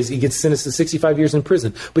 And anyways, he gets sentenced to 65 years in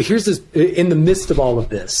prison. But here's this, in the midst of all of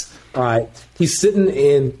this, all right, he's sitting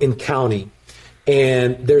in county,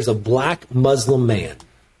 and there's a black Muslim man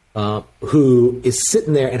who is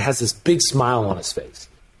sitting there and has this big smile on his face,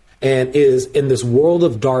 and is in this world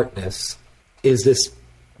of darkness, is this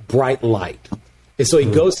bright light. And so he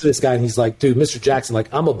goes to this guy, and he's like, dude, Mr. Jackson, like,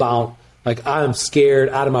 I'm scared,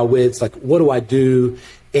 out of my wits, like, what do I do?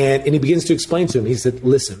 And he begins to explain to him. He said,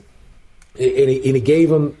 listen. And he gave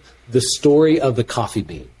him the story of the coffee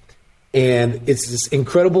bean. And it's this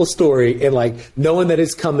incredible story. And like knowing that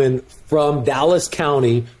it's coming from Dallas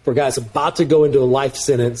County for a guy that's about to go into a life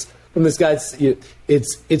sentence from this guy,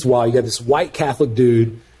 it's wild. You got this white Catholic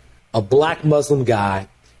dude, a black Muslim guy.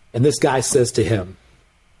 And this guy says to him,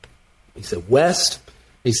 he said, West,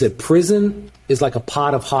 he said, prison is like a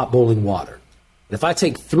pot of hot boiling water. And if I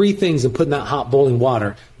take three things and put in that hot boiling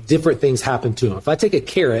water, different things happen to them. If I take a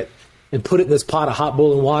carrot and put it in this pot of hot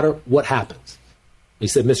boiling water, what happens? He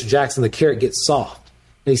said, Mr. Jackson, the carrot gets soft.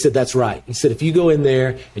 And he said, that's right. He said, if you go in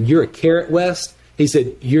there and you're a carrot, West, he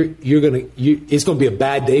said, it's going to be a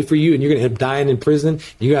bad day for you, and you're going to end up dying in prison, and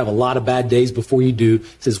you're going to have a lot of bad days before you do. He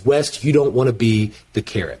says, West, you don't want to be the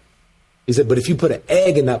carrot. He said, but if you put an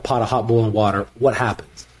egg in that pot of hot boiling water, what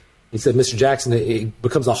happens? He said, Mr. Jackson, it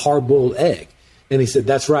becomes a hard-boiled egg. And he said,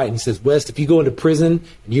 that's right. And he says, West, if you go into prison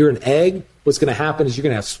and you're an egg, what's going to happen is you're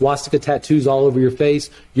going to have swastika tattoos all over your face.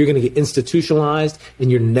 You're going to get institutionalized,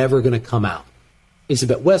 and you're never going to come out. He said,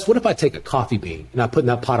 but Wes, what if I take a coffee bean and I put in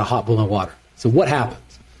that pot of hot boiling water? So what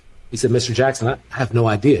happens? He said, Mr. Jackson, I have no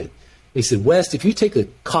idea. He said, Wes, if you take a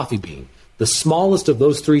coffee bean, the smallest of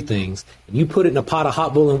those three things, and you put it in a pot of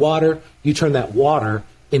hot boiling water, you turn that water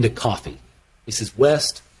into coffee. He says,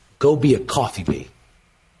 Wes, go be a coffee bean.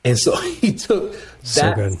 And so he took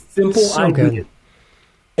that simple idea.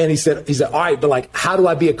 And he said, all right, but like, how do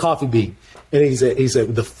I be a coffee bean? And he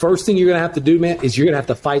said, the first thing you're going to have to do, man, is you're going to have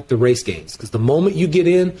to fight the race gangs. Because the moment you get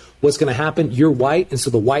in, what's going to happen? You're white. And so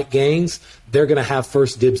the white gangs, they're going to have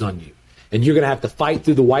first dibs on you. And you're going to have to fight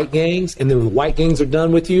through the white gangs. And then when the white gangs are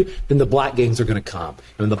done with you, then the black gangs are going to come.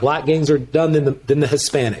 And when the black gangs are done, then the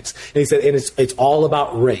Hispanics. And he said, and it's all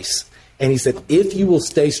about race. And he said, if you will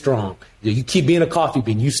stay strong, you keep being a coffee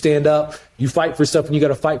bean, you stand up, you fight for stuff, and you got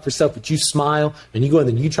to fight for stuff, but you smile, and you go in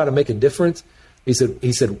and you try to make a difference. He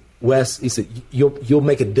said, Wes, he said, you'll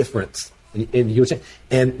make a difference. And you'll change.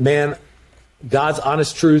 And man, God's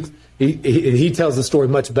honest truth, he tells the story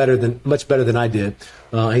much better than I did.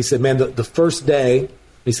 He said, man, the first day,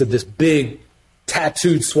 he said, this big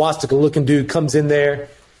tattooed swastika looking dude comes in there,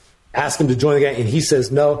 ask him to join the gang, and he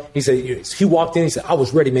says no. He said, he walked in, he said, I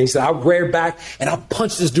was ready, man. He said, I reared back and I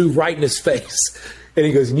punched this dude right in his face. And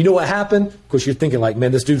he goes, and you know what happened? Of course, you're thinking like,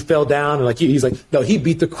 man, this dude fell down. And like, he's like, no, he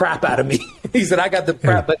beat the crap out of me. He said, I got the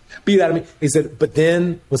crap beat out of me. He said, but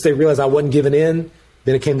then once they realized I wasn't giving in,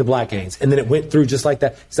 then it came to black gangs. And then it went through just like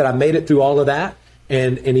that. He said, I made it through all of that.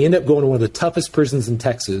 And he ended up going to one of the toughest prisons in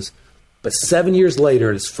Texas. But 7 years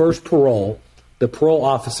later, at his first parole, the parole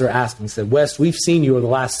officer asked him, he said, Wes, we've seen you over the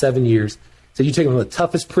last 7 years. He said, you've taken one of the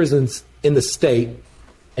toughest prisons in the state,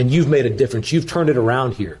 and you've made a difference. You've turned it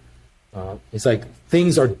around here. It's like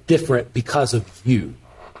things are different because of you.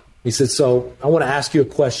 He said, so I want to ask you a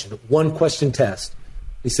question, one question test.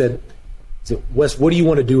 He said, Wes, what do you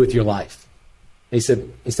want to do with your life? He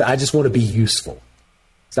said, I just want to be useful.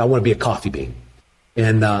 He said, I want to be a coffee bean.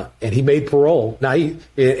 And he made parole. Now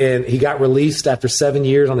he got released after 7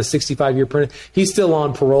 years on a 65-year prison. He's still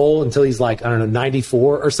on parole until he's like, I don't know,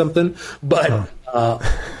 94 or something. But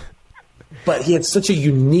he had such a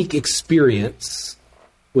unique experience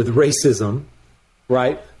with racism,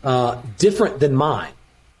 right? Different than mine,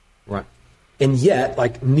 right? And yet,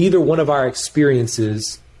 like, neither one of our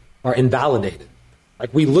experiences are invalidated.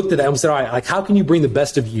 Like, we looked at that and we said, all right, like, how can you bring the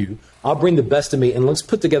best of you? I'll bring the best of me, and let's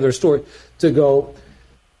put together a story to go,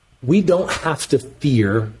 we don't have to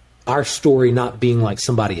fear our story not being like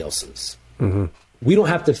somebody else's. Mm-hmm. We don't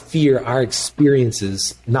have to fear our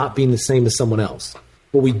experiences not being the same as someone else.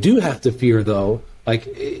 What we do have to fear, though, like,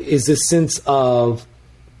 is this sense of,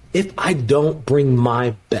 if I don't bring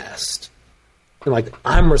my best, like,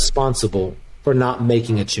 I'm responsible for not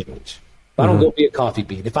making a change. If I don't go be a coffee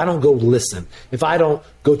bean, if I don't go listen, if I don't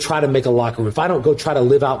go try to make a locker room, if I don't go try to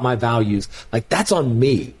live out my values, like, that's on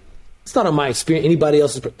me. It's not on my experience, anybody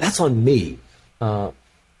else's, that's on me.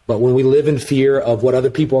 But when we live in fear of what other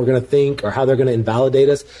people are going to think or how they're going to invalidate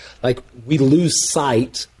us, like, we lose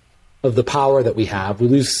sight of the power that we have. We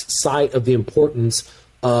lose sight of the importance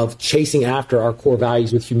of chasing after our core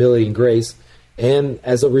values with humility and grace. And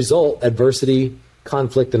as a result, adversity,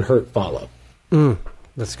 conflict, and hurt follow.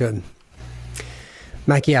 That's good.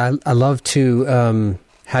 Mackie, I love to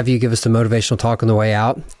have you give us the motivational talk on the way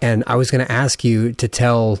out. And I was going to ask you to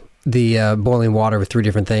tell the boiling water with 3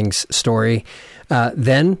 different things story.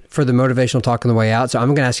 Then for the motivational talk on the way out. So I'm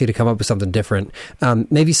going to ask you to come up with something different.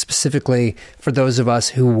 Maybe specifically for those of us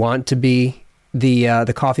who want to be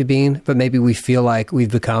the coffee bean, but maybe we feel like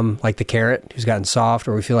we've become like the carrot who's gotten soft,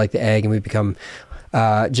 or we feel like the egg and we've become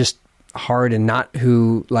just hard and not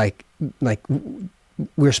who like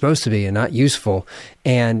we're supposed to be and not useful.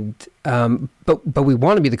 And but we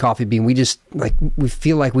want to be the coffee bean. We just like we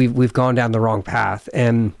feel like we've gone down the wrong path.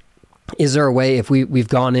 And is there a way, if we've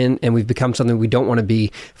gone in and we've become something we don't want to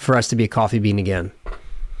be, for us to be a coffee bean again?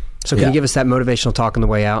 So can you give us that motivational talk on the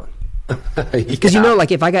way out? Because you know,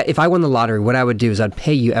 like if I won the lottery, what I would do is I'd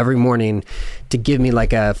pay you every morning to give me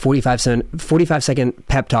like a 45 second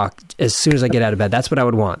pep talk as soon as I get out of bed. That's what I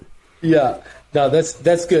would want. Yeah, no,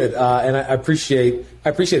 that's good, and I appreciate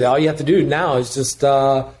that. All you have to do now is just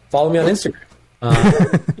follow me on Instagram.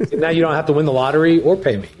 Now you don't have to win the lottery or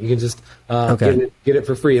pay me. You can just get it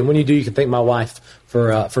for free. And when you do, you can thank my wife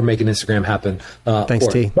for making Instagram happen. Thanks,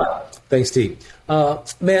 T. Thanks, T.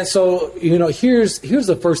 Man, so here's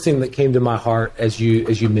the first thing that came to my heart as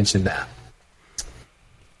you mentioned that.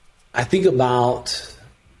 I think about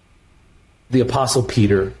the Apostle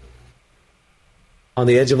Peter on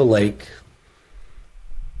the edge of a lake,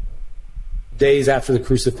 days after the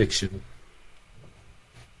crucifixion,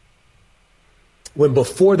 when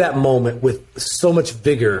before that moment, with so much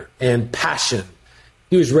vigor and passion,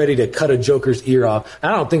 he was ready to cut a joker's ear off.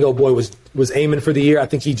 I don't think old boy was aiming for the ear. I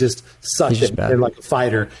think he just sucked it in like a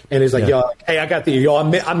fighter. And he's like, yo, hey, I got the ear. Yo,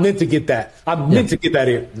 I meant to get that. I meant to get that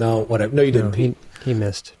ear. No, whatever. No, you didn't. No, he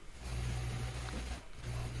missed.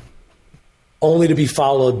 Only to be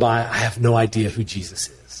followed by, I have no idea who Jesus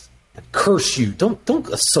is. And curse you. Don't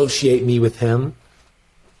associate me with him.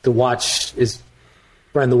 To watch his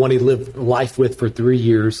friend, the one he lived life with for 3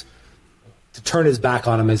 years, to turn his back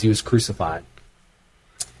on him as he was crucified.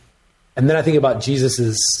 And then I think about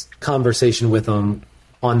Jesus' conversation with him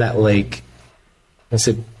on that lake. I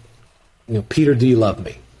said, Peter, do you love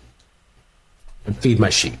me? And feed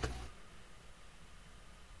my sheep.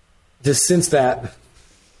 This sense that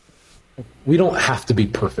we don't have to be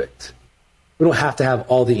perfect. We don't have to have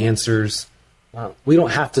all the answers. We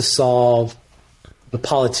don't have to solve the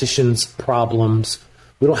politicians' problems.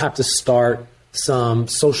 We don't have to start some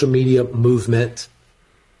social media movement.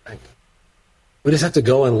 We just have to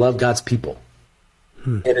go and love God's people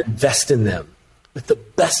and invest in them with the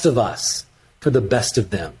best of us for the best of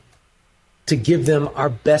them, to give them our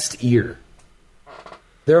best ear.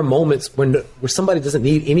 There are moments where somebody doesn't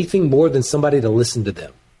need anything more than somebody to listen to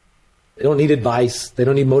them. They don't need advice. They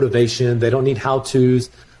don't need motivation. They don't need how-tos.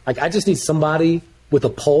 Like, I just need somebody with a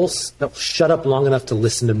pulse that will shut up long enough to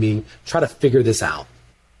listen to me, try to figure this out.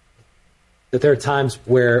 That there are times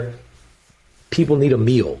where people need a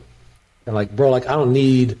meal. And like, bro, like I don't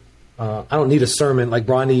need a sermon. Like,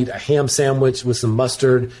 bro, I need a ham sandwich with some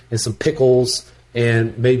mustard and some pickles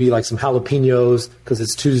and maybe like some jalapenos because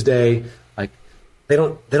it's Tuesday. Like, they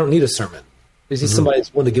don't need a sermon. They need somebody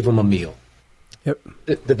that's willing to give them a meal. Yep.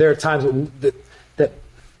 That there are times that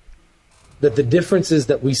the differences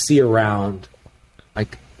that we see around,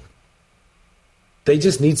 like, they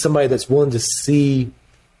just need somebody that's willing to see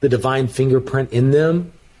the divine fingerprint in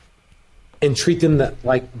them and treat them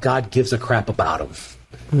like God gives a crap about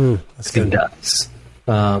them. That's good. He does.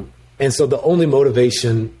 And so the only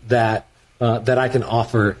motivation that I can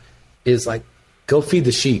offer is like, go feed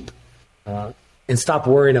the sheep and stop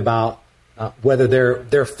worrying about whether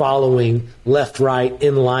they're following left, right,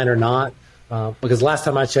 in line or not. Because last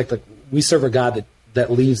time I checked, like, we serve a God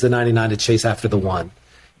that leaves the 99 to chase after the one.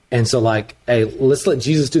 And so like, hey, let's let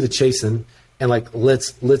Jesus do the chasing, and like,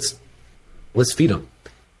 let's feed them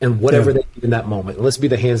and whatever they need in that moment. And let's be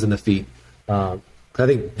the hands and the feet. I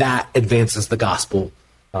think that advances the gospel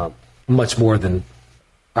much more than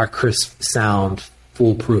our crisp, sound,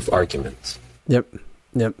 foolproof arguments. Yep.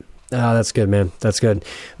 Oh, that's good, man. That's good.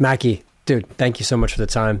 Mackie, dude, thank you so much for the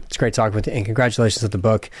time. It's great talking with you, and congratulations on the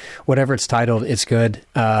book. Whatever it's titled, it's good.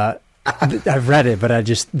 I've read it, but I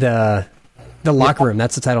just, the Locker Room,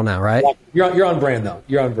 that's the title now, right? You're on brand, though.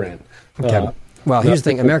 You're on brand. Okay. Well, here's the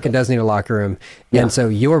thing. America does need a locker room. And so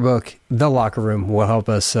your book, The Locker Room, will help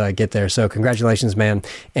us get there. So congratulations, man.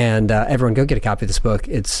 And everyone, go get a copy of this book.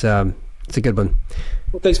 It's a good one.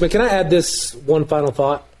 Well, thanks, man. Can I add this one final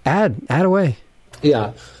thought? Add away.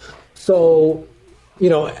 Yeah. So,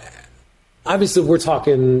 obviously we're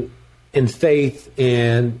talking in faith,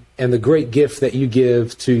 and the great gift that you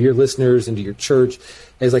give to your listeners and to your church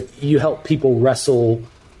is like you help people wrestle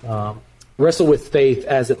with faith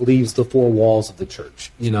as it leaves the four walls of the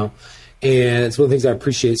church, and it's one of the things I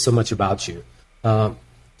appreciate so much about you.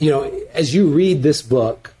 As you read this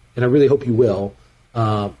book, and I really hope you will,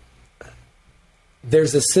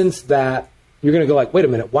 there's a sense that you're going to go like, wait a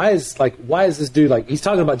minute, why is this dude, like, he's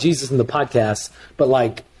talking about Jesus in the podcast, but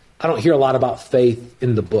like, I don't hear a lot about faith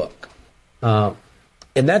in the book. And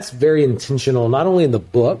that's very intentional, not only in the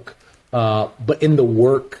book, but in the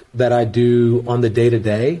work that I do on the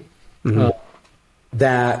day-to-day.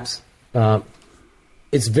 That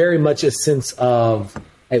it's very much a sense of,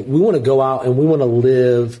 hey, we want to go out and we want to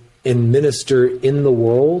live and minister in the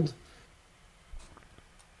world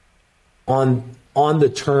on the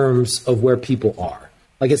terms of where people are.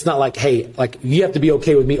 Like, it's not like, hey, like, you have to be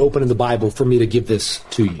okay with me opening the Bible for me to give this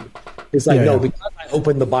to you. It's like, because I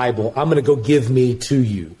opened the Bible, I'm going to go give me to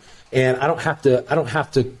you. And I don't have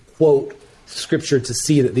to quote Scripture to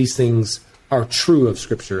see that these things are true of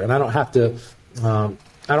Scripture. And I don't have to, I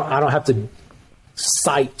don't have to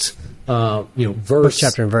cite, verse. Book,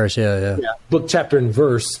 chapter, and verse, yeah. Book, chapter, and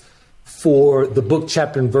verse for the book,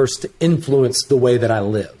 chapter, and verse to influence the way that I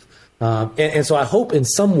live. And so I hope in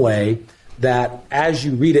some way that as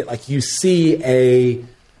you read it, like, you see a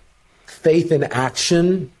faith in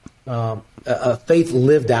action, a faith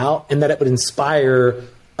lived out, and that it would inspire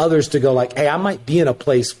others to go like, hey, I might be in a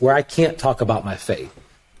place where I can't talk about my faith,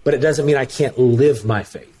 but it doesn't mean I can't live my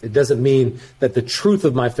faith. It doesn't mean that the truth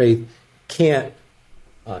of my faith can't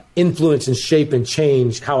influence and shape and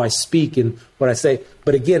change how I speak and what I say.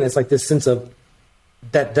 But again, it's like this sense of,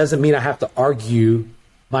 that doesn't mean I have to argue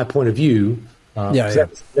my point of view. That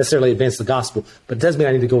doesn't necessarily advance the gospel, but it does mean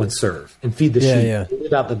I need to go and serve and feed the sheep,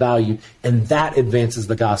 live out the value, and that advances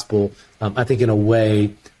the gospel, I think, in a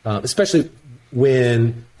way, especially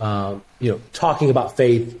when talking about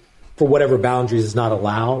faith for whatever boundaries is not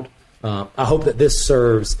allowed. I hope that this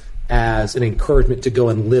serves as an encouragement to go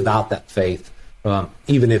and live out that faith,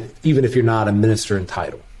 even if you're not a minister in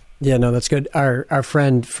title. Yeah, no, that's good. Our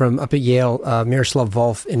friend from up at Yale, Miroslav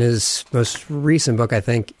Volf, in his most recent book, I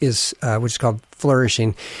think, which is called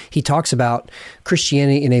Flourishing, he talks about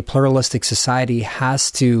Christianity in a pluralistic society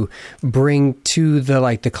has to bring to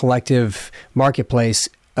the collective marketplace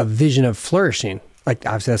a vision of flourishing. Like,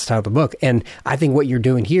 obviously that's the title of the book. And I think what you're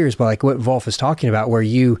doing here is like what Volf is talking about, where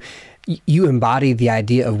you embody the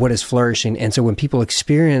idea of what is flourishing. And so when people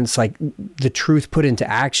experience like the truth put into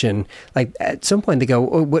action, like at some point they go,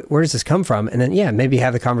 oh, where does this come from? And then, maybe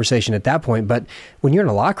have the conversation at that point. But when you're in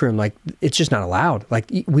a locker room, like, it's just not allowed. Like,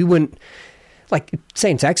 we wouldn't, like,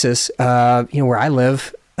 say in Texas, where I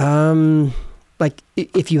live, like,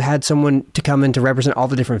 if you had someone to come in to represent all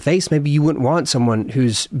the different faiths, maybe you wouldn't want someone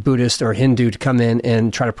who's Buddhist or Hindu to come in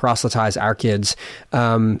and try to proselytize our kids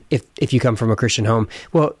if you come from a Christian home.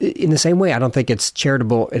 Well, in the same way, I don't think it's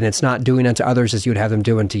charitable, and it's not doing unto others as you would have them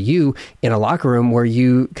do unto you in a locker room, where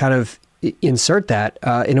you kind of insert that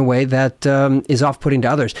in a way that is off-putting to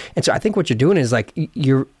others. And so I think what you're doing is like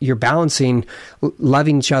you're balancing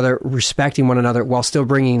loving each other, respecting one another, while still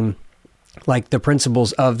bringing like the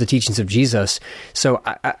principles of the teachings of Jesus. So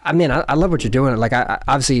I mean, I love what you're doing. Like, I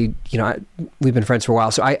obviously, we've been friends for a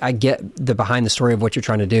while, so I get the behind the story of what you're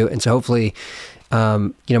trying to do. And so hopefully,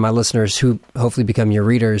 my listeners who hopefully become your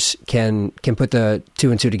readers can put the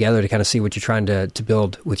two and two together to kind of see what you're trying to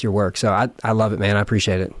build with your work. So I love it, man. I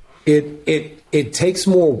appreciate it. It takes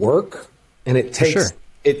more work, and it takes,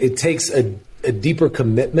 it takes a deeper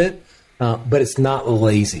commitment, but it's not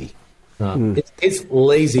lazy. It's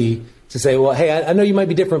lazy to say, well, hey, I know you might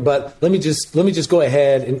be different, but let me just go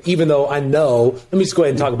ahead, and even though I know, let me just go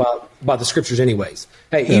ahead and talk about the scriptures anyways.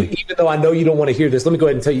 Hey, even though I know you don't want to hear this, let me go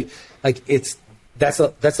ahead and tell you, like, it's that's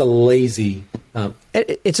a lazy.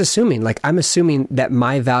 It's assuming, like, I'm assuming that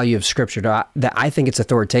my value of Scripture, that I think it's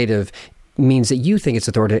authoritative, means that you think it's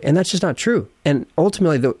authoritative, and that's just not true. And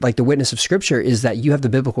ultimately, the witness of Scripture is that you have the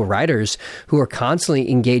biblical writers who are constantly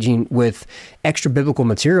engaging with extra biblical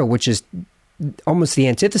material, which is almost the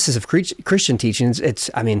antithesis of Christian teachings.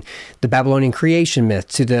 It's, I mean, the Babylonian creation myth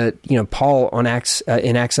to the, Paul on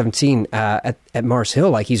in Acts 17 at Mars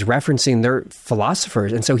Hill, like he's referencing their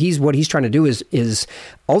philosophers. And so what he's trying to do is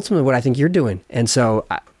ultimately what I think you're doing. And so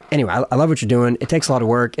anyway, I love what you're doing. It takes a lot of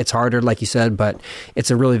work. It's harder, like you said, but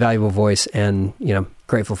it's a really valuable voice, and,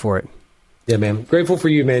 grateful for it. Yeah, man. Grateful for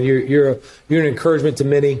you, man. You're an encouragement to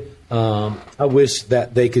many. I wish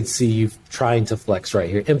that they could see you trying to flex right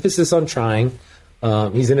here. Emphasis on trying.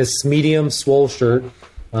 He's in his medium swole shirt.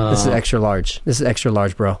 This is extra large. This is extra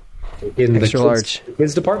large, bro. In extra large.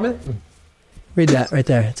 His department? Read that right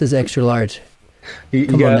there. It says extra large. You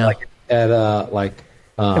Come got on now. It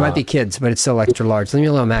It might be kids, but it's still extra large. Leave me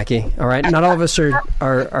alone, Mackie. All right? Not all of us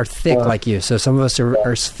are thick like you, so some of us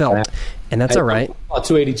are svelte, and that's all right. I'm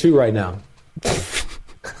 282 right now.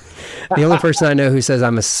 The only person I know who says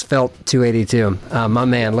I'm a svelte 282. My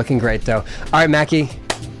man, looking great, though. All right, Mackie.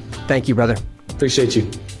 Thank you, brother. Appreciate you.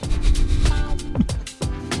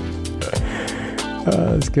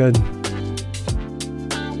 That's good.